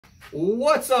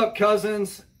What's up,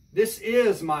 cousins? This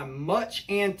is my much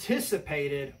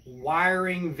anticipated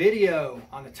wiring video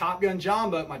on the Top Gun John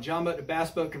boat, my John boat to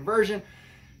bass boat conversion.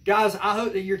 Guys, I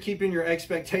hope that you're keeping your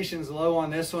expectations low on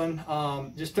this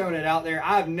one. Just throwing it out there.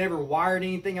 I've never wired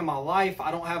anything in my life.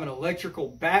 I don't have an electrical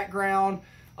background.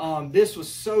 This was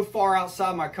so far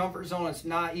outside my comfort zone, it's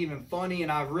not even funny,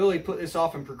 and I've really put this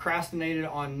off and procrastinated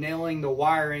on nailing the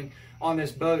wiring on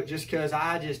this boat just because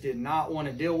I just did not want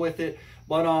to deal with it.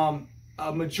 But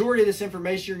a majority of this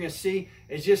information you're going to see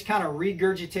is just kind of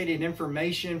regurgitated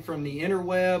information from the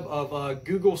interweb of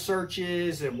Google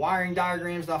searches and wiring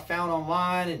diagrams that I found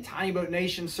online and Tiny Boat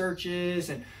Nation searches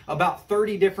and about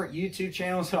 30 different YouTube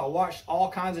channels that I watched all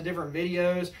kinds of different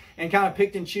videos and kind of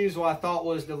picked and choose what I thought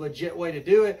was the legit way to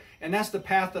do it. And that's the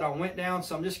path that I went down.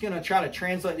 So I'm just going to try to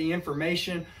translate the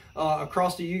information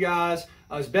across to you guys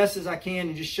as best as I can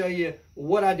and just show you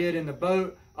what I did in the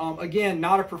boat. Again,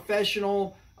 not a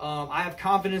professional. I have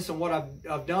confidence in what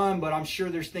I've done, but I'm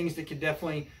sure there's things that could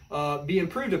definitely be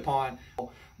improved upon.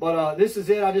 But this is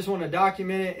it. I just want to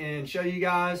document it and show you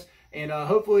guys, and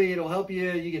hopefully it'll help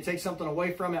you. You can take something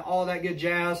away from it, all that good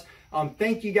jazz.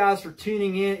 Thank you guys for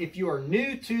tuning in. If you are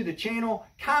new to the channel,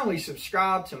 kindly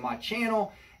subscribe to my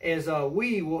channel as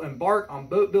we will embark on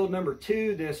boat build number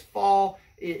 2 this fall.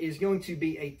 It is going to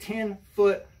be a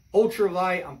 10-foot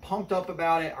ultralight. I'm pumped up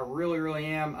about it. I really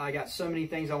am. I got so many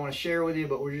things I want to share with you,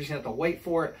 but we're just gonna have to wait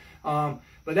for it.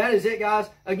 But that is it, guys.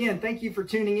 Again, thank you for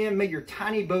tuning in. May your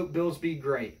tiny boat builds be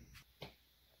great.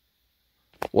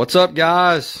 What's up,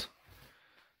 guys?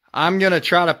 I'm gonna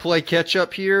try to play catch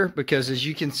up here because, as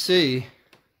you can see,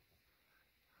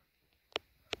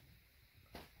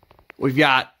 we've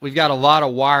got a lot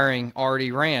of wiring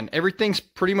already ran. Everything's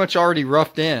pretty much already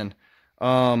roughed in.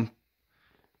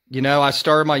 You know, I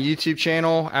started my YouTube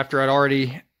channel after I'd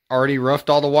already roughed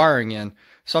all the wiring in.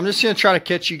 So I'm just going to try to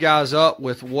catch you guys up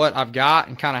with what I've got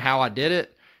and kind of how I did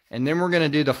it. And then we're going to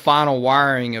do the final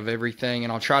wiring of everything,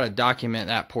 and I'll try to document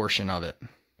that portion of it.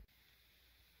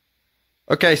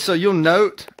 Okay, so you'll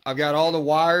note I've got all the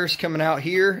wires coming out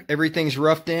here. Everything's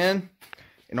roughed in.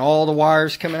 And all the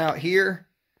wires coming out here,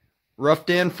 roughed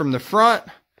in from the front.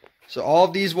 So all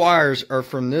of these wires are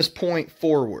from this point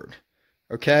forward.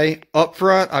 Okay, up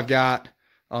front, I've got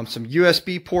some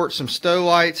USB ports, some stow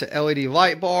lights, an LED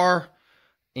light bar,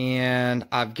 and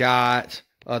I've got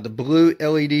the blue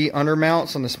LED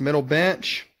undermounts on this middle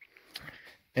bench.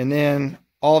 And then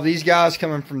all of these guys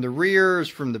coming from the rear is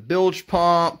from the bilge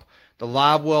pump, the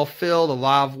Livewell fill, the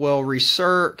Livewell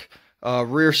recirc,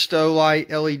 rear stow light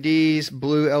LEDs,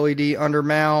 blue LED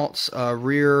undermounts,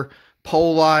 rear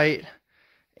pole light,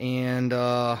 and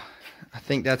I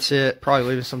think that's it. Probably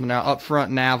leaving something out. Up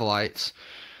front nav lights.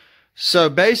 So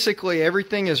basically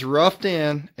everything is roughed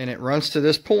in and it runs to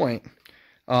this point.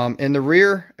 In the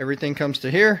rear, everything comes to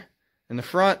here. In the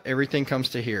front, everything comes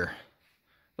to here.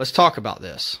 Let's talk about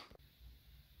this.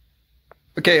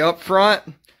 Okay, up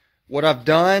front, what I've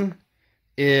done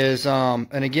is,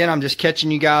 and again, I'm just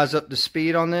catching you guys up to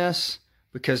speed on this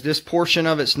because this portion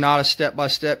of it's not a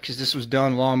step-by-step because this was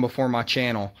done long before my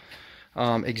channel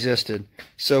existed.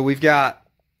 So we've got,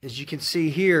 as you can see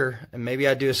here, and maybe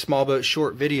I do a small boat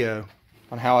short video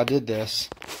on how I did this.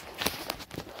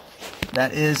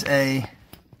 That's a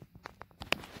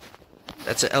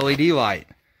LED light,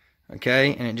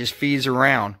 okay, and it just feeds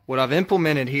around. What I've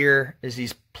implemented here is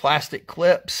these plastic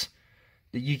clips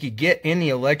that you could get in the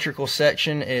electrical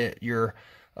section at your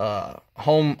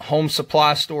home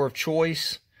supply store of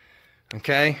choice,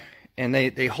 okay, and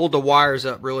they hold the wires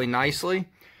up really nicely.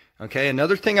 Okay,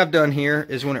 another thing I've done here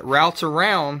is when it routes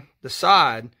around the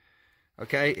side,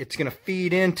 okay, it's going to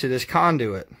feed into this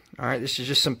conduit. All right, this is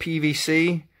just some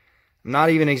PVC. I'm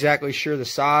not even exactly sure the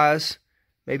size,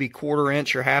 maybe 1/4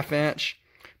 inch or 1/2 inch,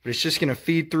 but it's just going to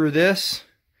feed through this,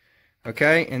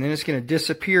 okay, and then it's going to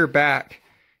disappear back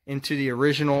into the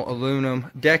original aluminum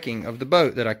decking of the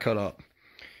boat that I cut up.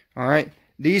 All right,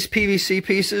 these PVC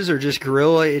pieces are just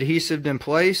Gorilla adhesive in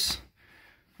place.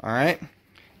 All right.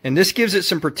 And this gives it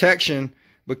some protection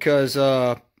because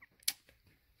my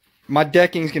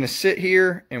decking is going to sit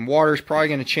here and water is probably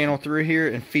going to channel through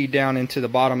here and feed down into the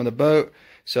bottom of the boat.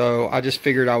 So I just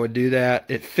figured I would do that.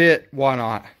 It fit. Why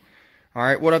not? All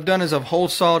right. What I've done is I've hole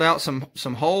sawed out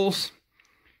some holes.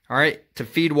 All right. To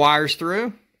feed wires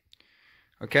through.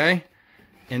 Okay.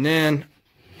 And then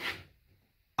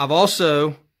I've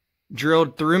also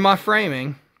drilled through my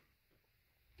framing.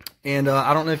 And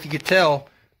I don't know if you could tell,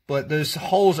 but those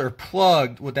holes are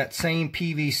plugged with that same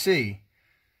PVC.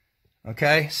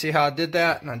 Okay, see how I did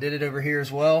that? And I did it over here as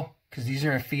well, because these are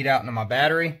going to feed out into my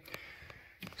battery.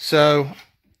 So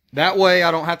That way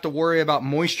I don't have to worry about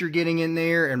moisture getting in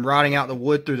there and rotting out the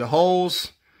wood through the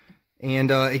holes.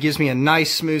 And it gives me a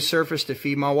nice smooth surface to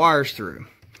feed my wires through.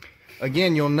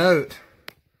 Again, you'll note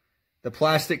the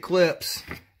plastic clips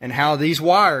and how these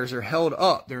wires are held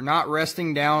up. They're not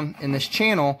resting down in this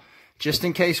channel just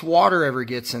in case water ever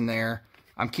gets in there.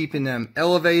 I'm keeping them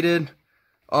elevated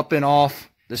up and off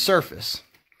the surface.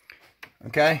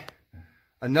 Okay.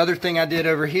 Another thing I did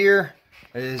over here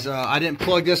is I didn't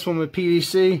plug this one with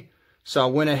PVC, so I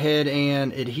went ahead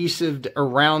and adhesived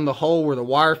around the hole where the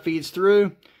wire feeds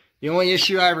through. The only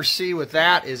issue I ever see with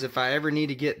that is if I ever need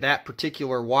to get that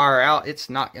particular wire out, it's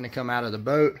not going to come out of the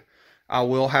boat. I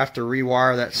will have to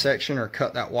rewire that section or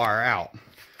cut that wire out.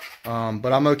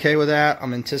 But I'm okay with that.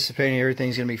 I'm anticipating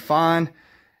everything's going to be fine.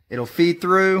 It'll feed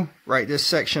through. Right, this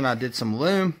section I did some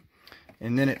loom,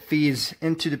 and then it feeds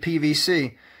into the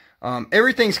PVC.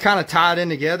 Everything's kind of tied in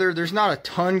together. There's not a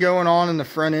ton going on in the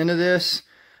front end of this.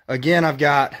 Again, I've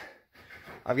got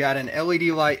an LED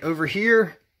light over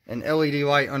here, an LED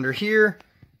light under here,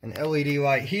 an LED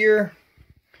light here.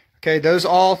 Okay, those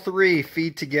all three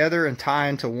feed together and tie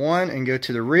into one and go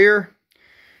to the rear.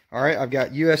 All right, I've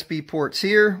got USB ports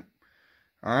here.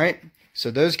 All right, so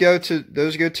those go to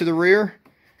the rear.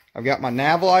 I've got my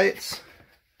nav lights.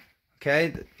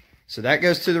 Okay, so that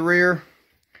goes to the rear.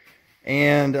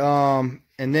 And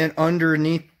then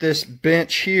underneath this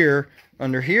bench here,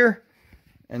 under here,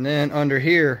 and then under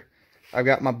here, I've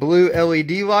got my blue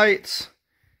LED lights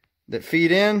that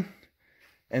feed in.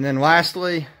 And then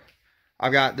lastly,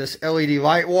 I've got this LED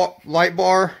light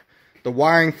bar. The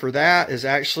wiring for that is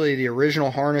actually the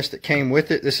original harness that came with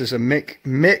it. This is a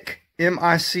MIC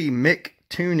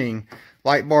tuning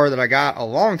light bar that I got a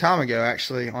long time ago,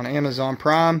 actually, on Amazon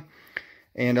Prime.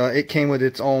 And it came with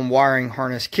its own wiring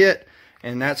harness kit.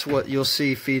 And that's what you'll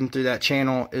see feeding through that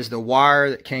channel is the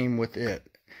wire that came with it.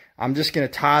 I'm just going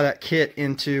to tie that kit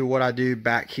into what I do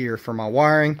back here for my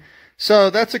wiring.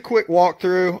 So that's a quick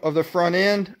walkthrough of the front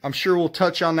end. I'm sure we'll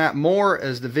touch on that more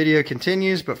as the video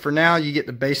continues, but for now you get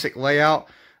the basic layout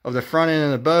of the front end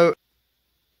of the boat.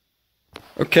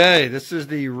 Okay, this is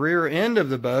the rear end of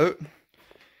the boat,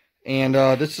 and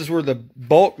this is where the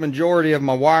bulk majority of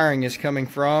my wiring is coming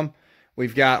from.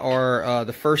 We've got our,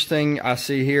 the first thing I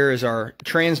see here is our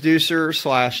transducer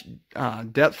slash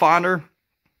depth finder.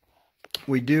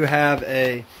 We do have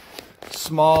a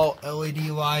small LED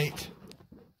light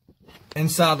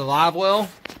inside the Livewell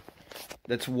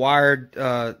that's wired.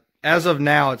 As of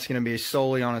now, it's going to be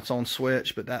solely on its own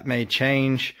switch, but that may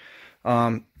change.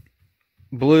 Blue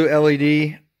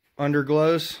LED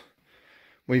underglows.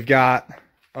 We've got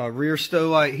a rear stow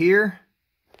light here.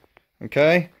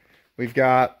 Okay. We've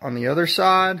got on the other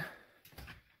side,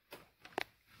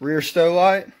 rear stow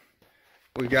light.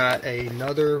 We've got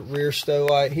another rear stow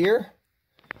light here.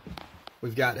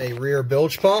 We've got a rear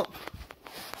bilge pump.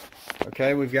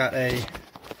 Okay, we've got a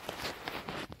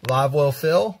Livewell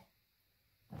fill.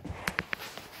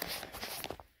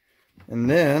 And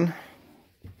then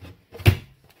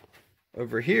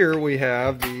over here we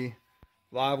have the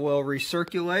Livewell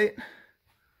recirculate.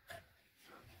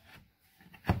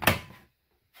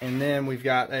 And then we've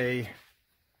got a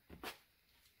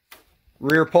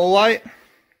rear pole light.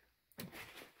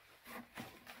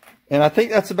 And I think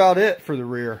that's about it for the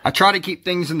rear. I try to keep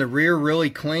things in the rear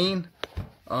really clean.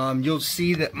 You'll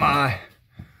see that my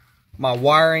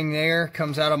wiring there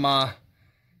comes out of my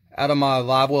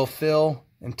Livewell fill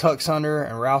and tucks under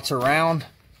and routes around.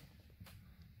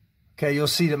 Okay, you'll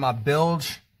see that my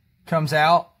bilge comes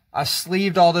out. I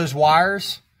sleeved all those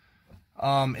wires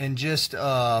and just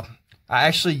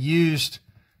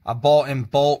I bought in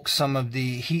bulk some of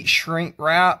the heat shrink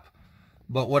wrap,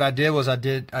 but what I did was I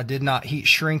did not heat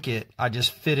shrink it. I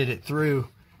just fitted it through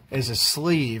as a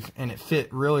sleeve, and it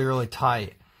fit really, really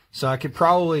tight. So I could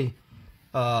probably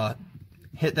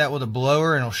hit that with a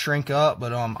blower and it'll shrink up,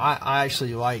 but I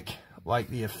actually like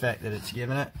the effect that it's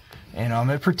giving it,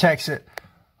 and it protects it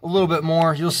a little bit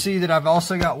more. You'll see that I've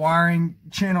also got wiring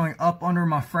channeling up under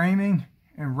my framing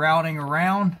and routing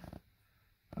around.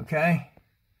 Okay,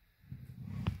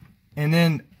 and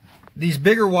then these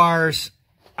bigger wires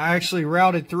I actually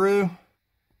routed through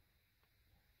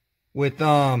with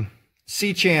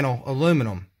C-channel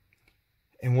aluminum.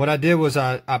 And what I did was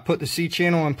I put the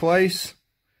C-channel in place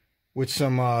with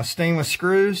some stainless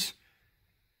screws,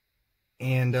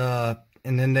 and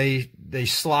then they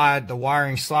slide, the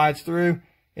wiring slides through.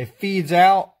 It feeds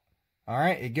out. All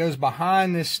right, it goes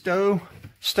behind this stow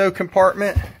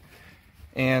compartment.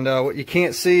 And what you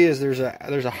can't see is there's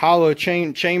a hollow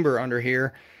chamber under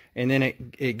here, and then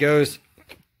it goes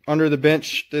under the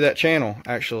bench through that channel.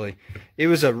 Actually, it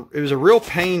was a real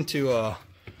pain to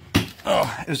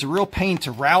it was a real pain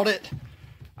to route it.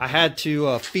 I had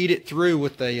to feed it through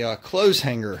with a clothes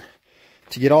hanger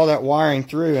to get all that wiring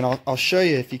through, and I'll show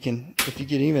you if you can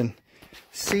even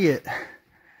see it.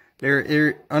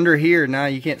 There under here, now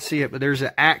you can't see it, but there's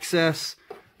an access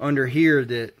under here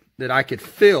that I could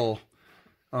fill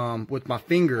with my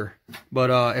finger.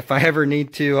 But if I ever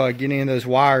need to get any of those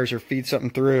wires or feed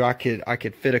something through, I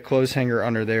could fit a clothes hanger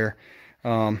under there.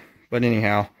 But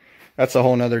anyhow, that's a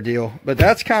whole nother deal. But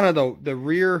that's kind of the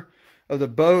rear of the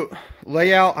boat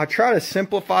layout. I try to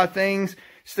simplify things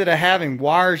instead of having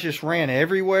wires just ran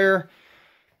everywhere.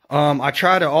 I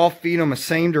try to all feed them the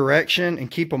same direction and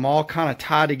keep them all kind of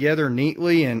tied together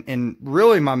neatly. And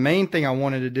really my main thing I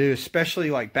wanted to do, especially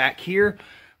like back here,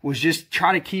 was just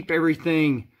try to keep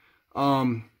everything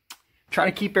clean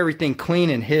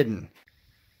and hidden.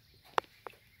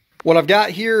 What I've got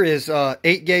here is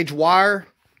 8-gauge wire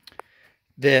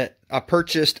that I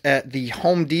purchased at the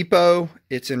Home Depot.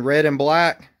 It's in red and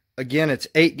black. Again, it's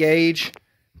 8-gauge.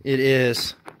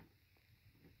 It's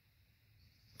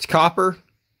copper.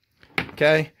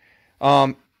 Okay. What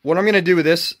I'm going to do with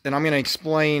this, and I'm going to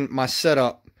explain my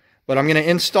setup, but I'm going to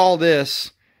install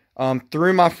this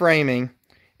through my framing,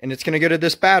 and it's going to go to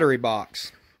this battery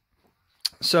box.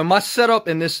 So my setup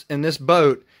in this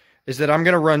boat is that I'm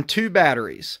going to run 2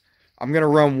 batteries. I'm going to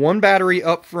run one battery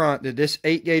up front that this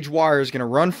 8-gauge wire is going to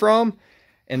run from,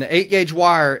 and the 8-gauge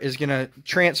wire is going to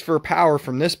transfer power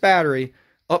from this battery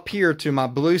up here to my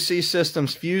Blue Sea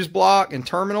Systems fuse block and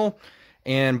terminal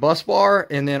and bus bar,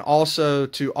 and then also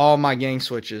to all my gang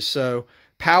switches. So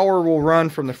power will run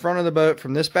from the front of the boat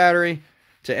from this battery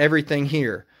to everything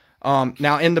here.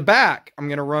 Now in the back, I'm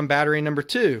going to run battery number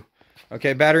 2.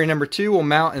 Okay, battery number 2 will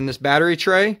mount in this battery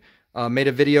tray. Made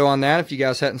a video on that if you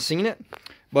guys hadn't seen it.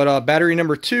 But battery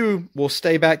number 2 will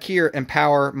stay back here and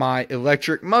power my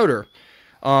electric motor.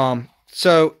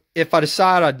 So if I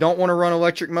decide I don't want to run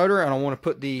electric motor and I want to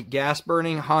put the gas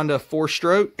burning Honda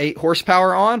 4-stroke 8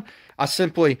 horsepower on, I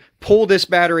simply pull this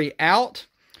battery out,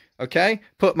 okay,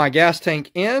 put my gas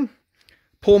tank in,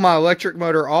 pull my electric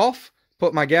motor off,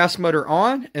 put my gas motor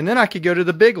on, and then I could go to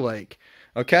the big lake,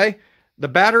 okay? The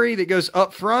battery that goes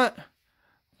up front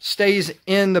stays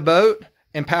in the boat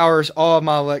and powers all of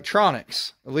my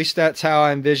electronics. At least that's how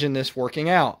I envision this working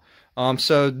out.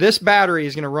 So this battery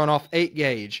is going to run off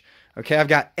 8-gauge. Okay, I've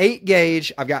got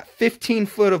 8-gauge, I've got 15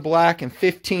 foot of black and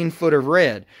 15 foot of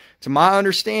red. To my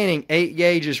understanding,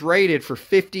 8-gauge is rated for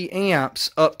 50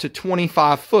 amps up to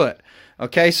 25 foot.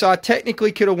 Okay, so I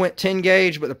technically could have went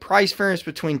 10-gauge, but the price variance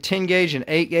between 10-gauge and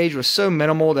 8-gauge was so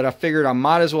minimal that I figured I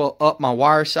might as well up my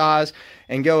wire size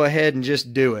and go ahead and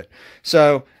just do it.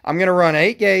 So I'm going to run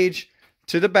 8-gauge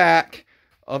to the back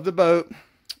of the boat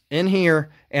in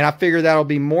here, and I figure that'll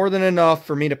be more than enough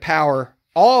for me to power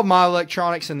all of my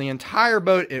electronics in the entire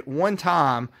boat at one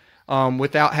time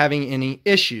without having any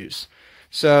issues.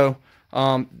 So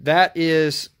that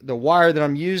is the wire that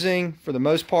I'm using for the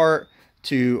most part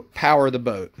to power the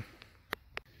boat.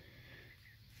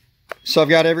 So I've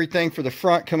got everything for the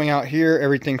front coming out here,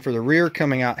 everything for the rear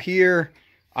coming out here.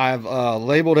 I've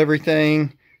labeled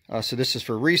everything. So this is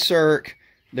for recirc.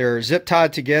 They're zip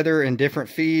tied together in different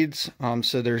feeds,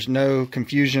 so there's no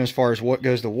confusion as far as what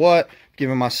goes to what.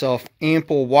 Giving myself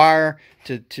ample wire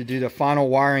to do the final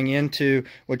wiring into,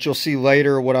 which you'll see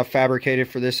later. What I've fabricated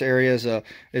for this area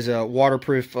is a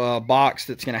waterproof box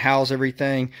that's going to house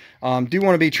everything. Do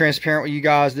want to be transparent with you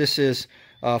guys. This is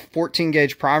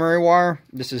 14-gauge primary wire.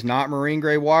 This is not marine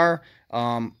grade wire.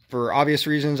 For obvious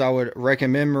reasons, I would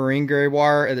recommend marine grade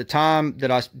wire. At the time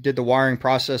that I did the wiring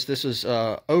process, this was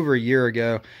over a year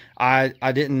ago,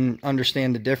 I didn't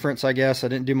understand the difference, I guess. I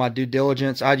didn't do my due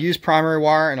diligence. I'd use primary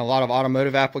wire in a lot of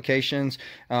automotive applications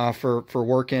for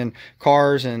working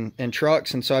cars and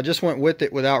trucks, and so I just went with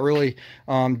it without really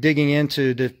digging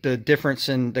into the difference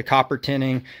in the copper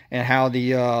tinning and how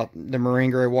the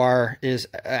marine grade wire is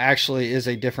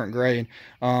a different grade.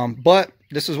 But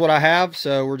this is what I have,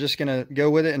 so we're just going to go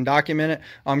with it and document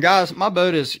it. Guys, my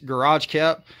boat is garage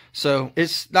kept, so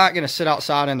it's not going to sit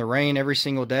outside in the rain every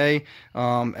single day,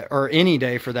 or any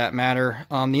day for that matter.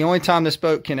 The only time this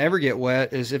boat can ever get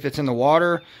wet is if it's in the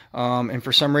water, and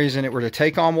for some reason it were to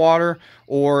take on water,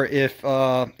 or if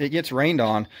it gets rained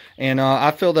on. And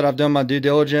I feel that I've done my due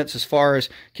diligence as far as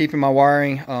keeping my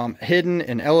wiring hidden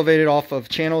and elevated off of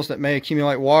channels that may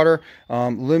accumulate water,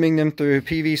 looming them through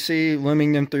PVC,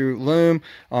 looming them through loom,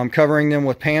 covering them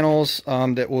with panels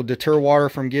that will deter water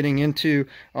from getting into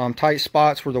tight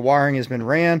spots where the wiring has been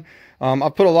ran. I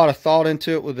put a lot of thought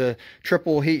into it with the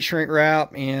triple heat shrink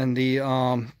wrap and the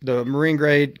marine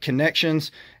grade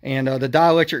connections and the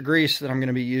dielectric grease that I'm going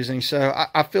to be using. So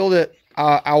I feel that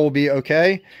I will be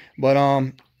okay.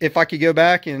 But if I could go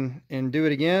back and do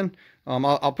it again,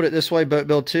 I'll put it this way: boat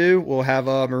build 2 will have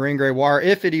a marine gray wire,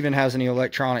 if it even has any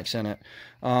electronics in it.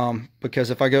 Because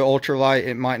if I go ultralight,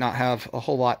 it might not have a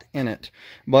whole lot in it.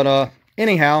 But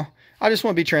anyhow, I just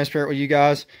want to be transparent with you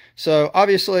guys. So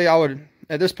obviously I would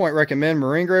at this point recommend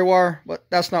marine gray wire, but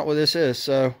that's not what this is.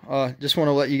 So just want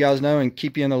to let you guys know and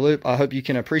keep you in the loop. I hope you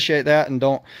can appreciate that and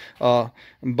don't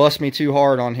bust me too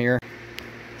hard on here.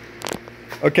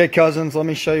 Okay, cousins, let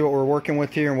me show you what we're working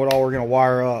with here and what all we're going to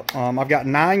wire up. I've got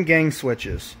 9 gang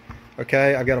switches.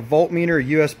 Okay, I've got a voltmeter, a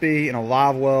USB, and a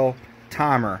Livewell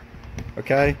timer.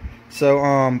 Okay,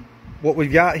 so what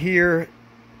we've got here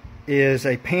is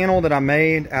a panel that I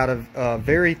made out of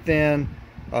very thin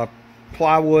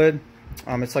plywood.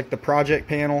 It's like the project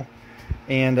panel,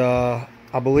 and I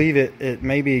believe it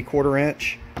may be 1/4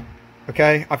 inch.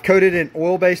 Okay, I've coated it in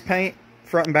oil-based paint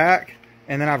front and back,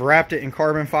 and then I've wrapped it in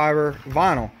carbon fiber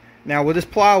vinyl. Now with this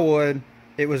plywood,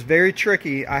 it was very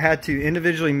tricky. I had to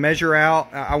individually measure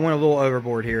out. I went a little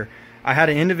overboard here. I had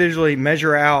to individually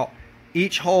measure out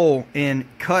each hole and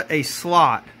cut a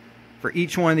slot for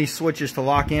each one of these switches to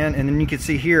lock in. And then you can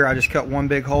see here, I just cut one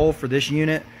big hole for this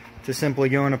unit to simply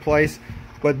go into place.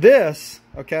 But this,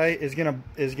 okay, is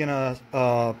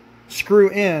gonna screw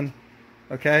in,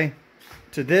 okay,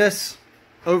 to this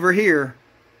over here.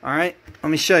 All right, let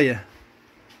me show you.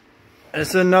 This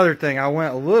is another thing. I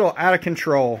went a little out of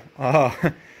control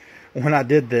when I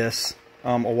did this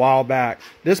a while back.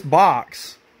 This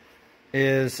box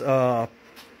is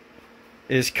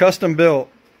custom built,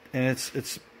 and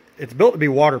it's built to be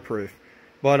waterproof.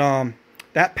 But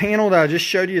that panel that I just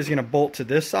showed you is going to bolt to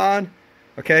this side,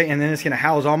 okay, and then it's going to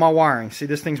house all my wiring. See,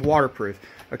 this thing's waterproof.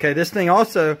 Okay, this thing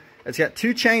also, it's got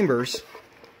 2 chambers,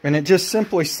 and it just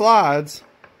simply slides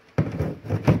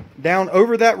down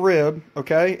over that rib,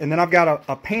 okay, and then I've got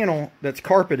a panel that's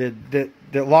carpeted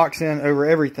that locks in over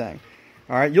everything.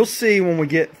 All right, you'll see when we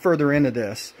get further into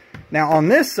this. Now on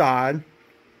this side,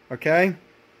 okay,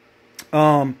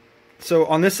 so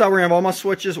on this side we're gonna have all my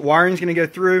switches, wiring's gonna go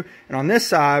through, and on this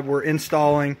side we're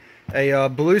installing a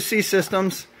Blue Sea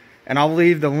Systems, and I'll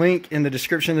leave the link in the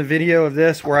description of the video of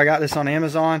this where I got this on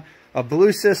Amazon.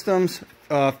 Blue Systems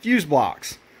fuse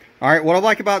blocks. All right, what I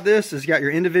like about this is you got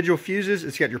your individual fuses.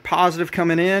 It's got your positive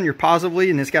coming in, your positive lead,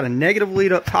 and it's got a negative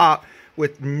lead up top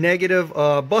with negative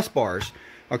bus bars.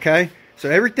 Okay, so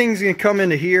everything's gonna come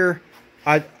into here.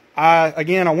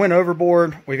 Again, I went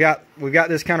overboard. We got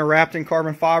this kind of wrapped in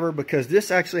carbon fiber because this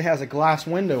actually has a glass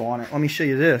window on it. Let me show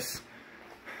you this.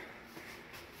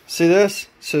 See this?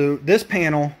 So this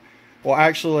panel will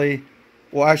actually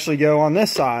go on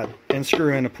this side and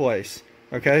screw into place.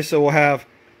 Okay, so we'll have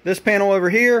this panel over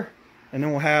here, and then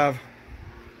we'll have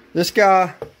this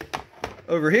guy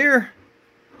over here,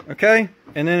 okay,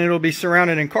 and then it'll be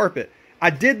surrounded in carpet.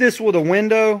 I did this with a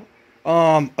window.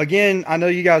 Again, I know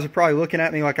you guys are probably looking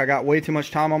at me like I got way too much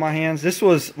time on my hands. This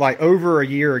was like over a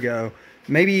year ago,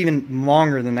 maybe even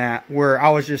longer than that, where I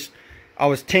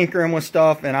was tinkering with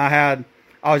stuff, and I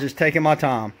was just taking my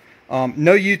time.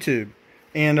 No YouTube,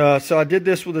 and so I did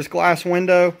this with this glass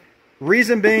window.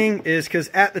 Reason being is because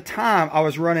at the time I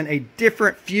was running a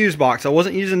different fuse box. I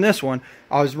wasn't using this one.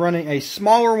 I was running a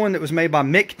smaller one that was made by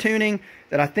Mick Tuning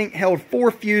that I think held 4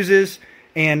 fuses,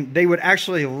 and they would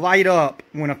actually light up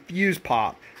when a fuse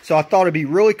popped. So I thought it'd be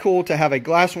really cool to have a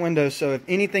glass window, so if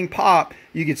anything popped,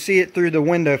 you could see it through the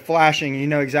window flashing and you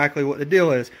know exactly what the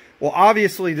deal is. Well,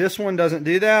 obviously this one doesn't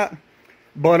do that,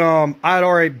 but I had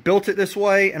already built it this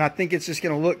way, and I think it's just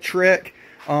going to look trick.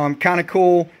 Kind of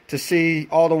cool to see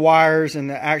all the wires and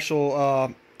the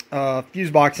actual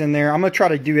fuse box in there. I'm going to try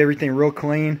to do everything real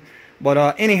clean.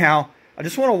 But anyhow, I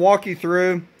just want to walk you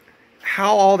through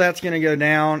how all that's going to go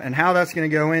down and how that's going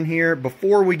to go in here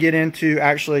before we get into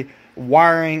actually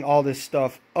wiring all this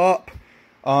stuff up.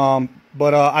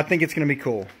 But I think it's going to be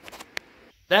cool.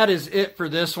 That is it for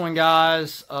this one,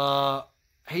 guys.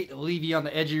 Hate to leave you on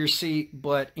the edge of your seat,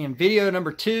 but in video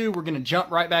number 2, we're going to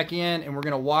jump right back in and we're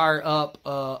going to wire up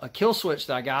a kill switch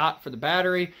that I got for the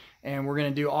battery, and we're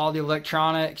going to do all the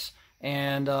electronics.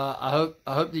 And I hope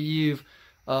that you've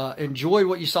enjoyed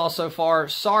what you saw so far.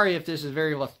 Sorry if this is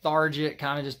very lethargic,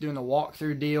 kind of just doing the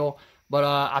walkthrough deal, but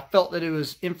I felt that it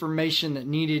was information that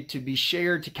needed to be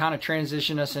shared to kind of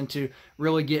transition us into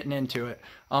really getting into it.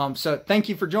 So thank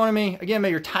you for joining me. Again, may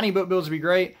your tiny boat builds be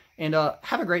great, and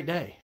have a great day.